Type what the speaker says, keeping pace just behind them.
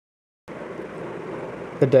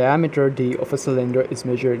The diameter d of a cylinder is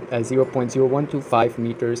measured as 0.0125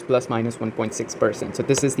 meters plus minus 1.6%. So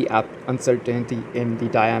this is the uncertainty in the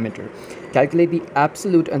diameter. Calculate the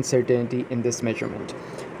absolute uncertainty in this measurement.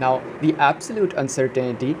 Now, the absolute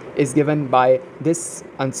uncertainty is given by this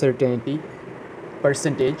uncertainty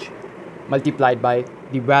percentage multiplied by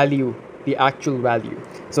the value, the actual value.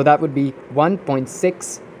 So that would be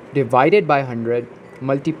 1.6 divided by 100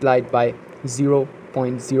 multiplied by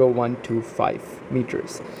 0.0125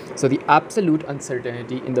 meters. So the absolute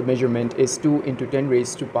uncertainty in the measurement is 2 into 10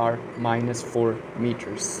 raised to power minus 4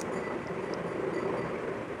 meters.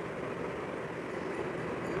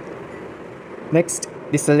 Next,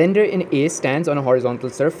 the cylinder in A stands on a horizontal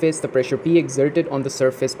surface. The pressure P exerted on the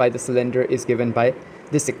surface by the cylinder is given by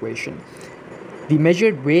this equation. The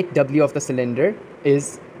measured weight W of the cylinder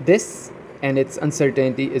is this, and its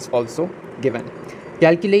uncertainty is also given.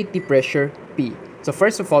 Calculate the pressure P. So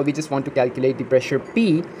first of all, we just want to calculate the pressure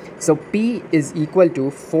P. So P is equal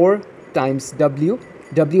to 4 times W.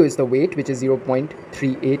 W is the weight, which is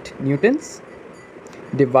 0.38 newtons,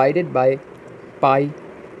 divided by pi,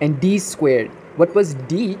 and D squared. What was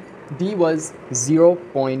D? D was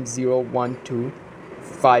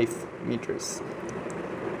 0.0125 meters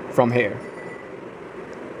from here.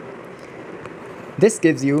 This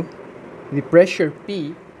gives you the pressure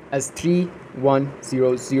P as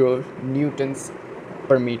 3100 newtons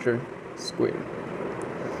per meter squared.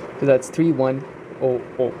 So that's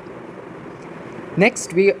 3100.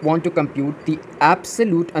 Next, we want to compute the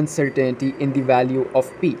absolute uncertainty in the value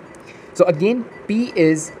of P. So again, P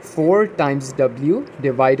is 4 times W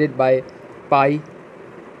divided by pi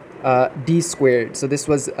D squared. So this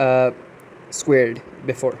was squared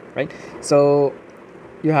before, right? So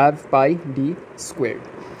you have pi D squared.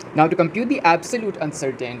 Now to compute the absolute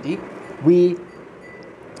uncertainty, we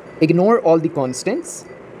ignore all the constants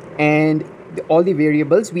and all the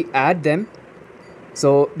variables, we add them.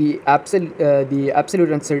 So the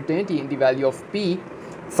absolute uncertainty in the value of P,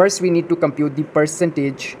 first we need to compute the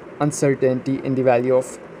percentage uncertainty in the value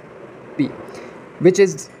of P, which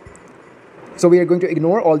is, so we are going to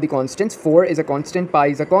ignore all the constants. 4 is a constant, pi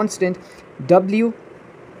is a constant, W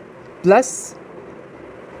plus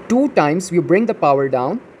 2 times, we bring the power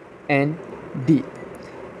down, and D.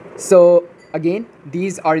 So again,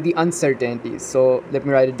 these are the uncertainties. So let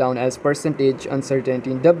me write it down as percentage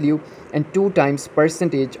uncertainty in W and 2 times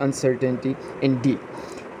percentage uncertainty in D.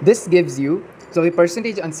 This gives you, so the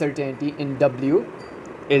percentage uncertainty in W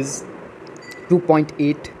is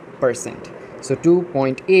 2.8%. So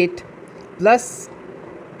 2.8 plus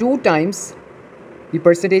 2 times the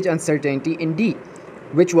percentage uncertainty in D,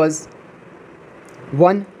 which was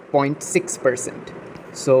 1.6%.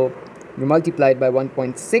 So you multiply it by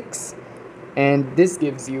 1.6, and this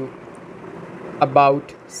gives you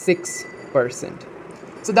about 6%.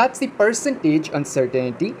 So that's the percentage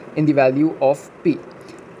uncertainty in the value of P.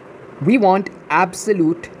 We want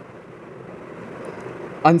absolute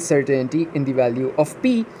uncertainty in the value of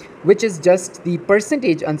P, which is just the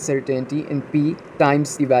percentage uncertainty in P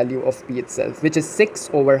times the value of P itself, which is 6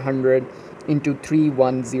 over 100 into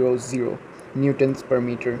 3100 newtons per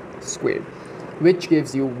meter squared, which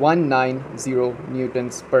gives you 190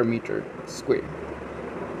 newtons per meter squared.